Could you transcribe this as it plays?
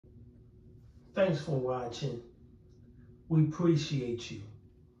Thanks for watching. We appreciate you.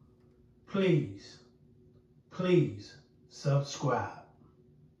 Please subscribe.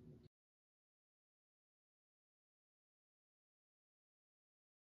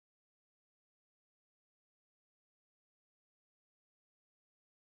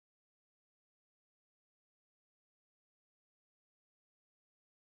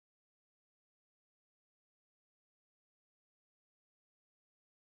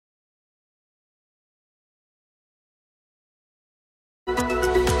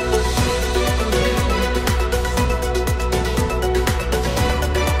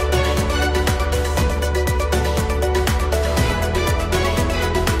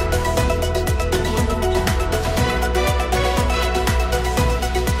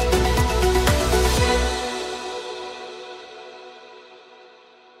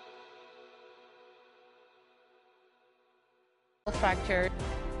 Fractured.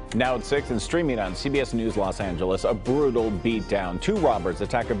 Now at 6 and streaming on CBS News Los Angeles, a brutal beatdown. Two robbers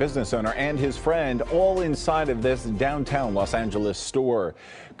attack a business owner and his friend, all inside of this downtown Los Angeles store.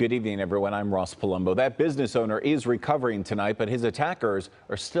 Good evening, everyone. I'm Ross Palumbo. That business owner is recovering tonight, but his attackers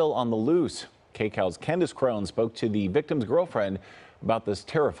are still on the loose. KCAL's Candace Crone spoke to the victim's girlfriend about this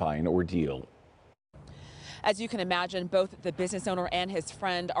terrifying ordeal. As you can imagine, both the business owner and his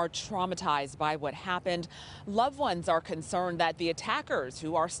friend are traumatized by what happened. Loved ones are concerned that the attackers,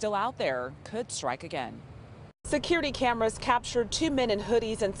 who are still out there, could strike again. Security cameras captured two men in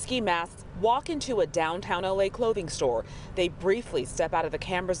hoodies and ski masks walk into a downtown LA clothing store. They briefly step out of the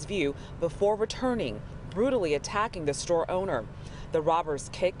camera's view before returning, brutally attacking the store owner. The robbers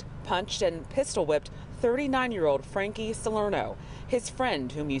kicked, punched, and pistol whipped 39-year-old Frankie Salerno. His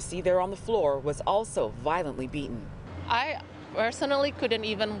friend, whom you see there on the floor, was also violently beaten. I personally couldn't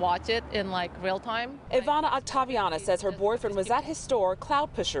even watch it in real time. Ivana Octaviana says her boyfriend was at his store,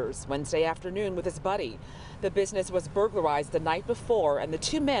 Cloud Pushers, Wednesday afternoon with his buddy. The business was burglarized the night before, and the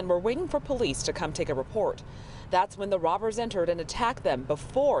two men were waiting for police to come take a report. That's when the robbers entered and attacked them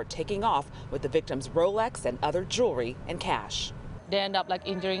before taking off with the victim's Rolex and other jewelry and cash. They end up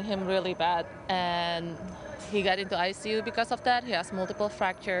injuring him really bad, and he got into ICU because of that. He has multiple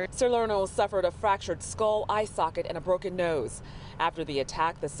fractures. Salerno suffered a fractured skull, eye socket, and a broken nose. After the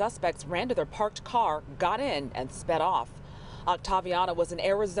attack, the suspects ran to their parked car, got in, and sped off. Octaviana was in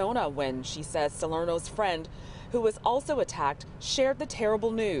Arizona when, she says, Salerno's friend, who was also attacked, shared the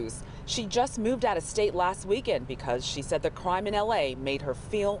terrible news. She just moved out of state last weekend because she said the crime in LA made her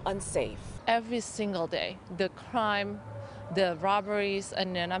feel unsafe. Every single day, the crime, the robberies,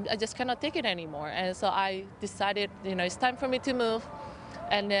 and then I just cannot take it anymore. And so I decided, it's time for me to move.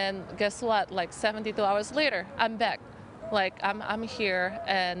 And then guess what? 72 hours later, I'm back. I'm here,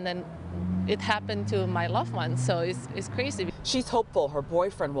 and then it happened to my loved one. So it's crazy. She's hopeful her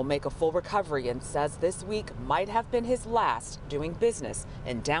boyfriend will make a full recovery and says this week might have been his last doing business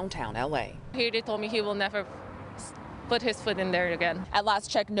in downtown LA. Here they told me he will never put his foot in there again. At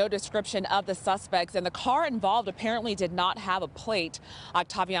last check, no description of the suspects, and the car involved apparently did not have a plate.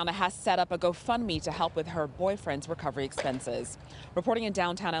 Octaviana has set up a GoFundMe to help with her boyfriend's recovery expenses. Reporting in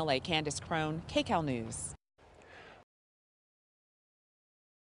downtown LA, Candace Crone, KCAL News.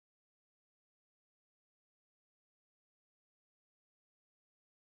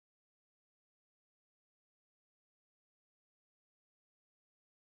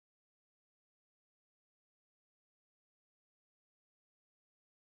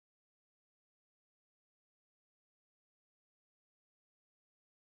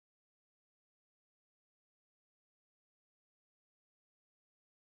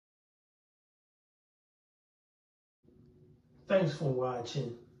 Thanks for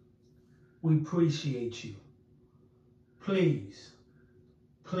watching. We appreciate you. Please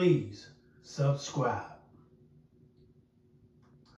subscribe.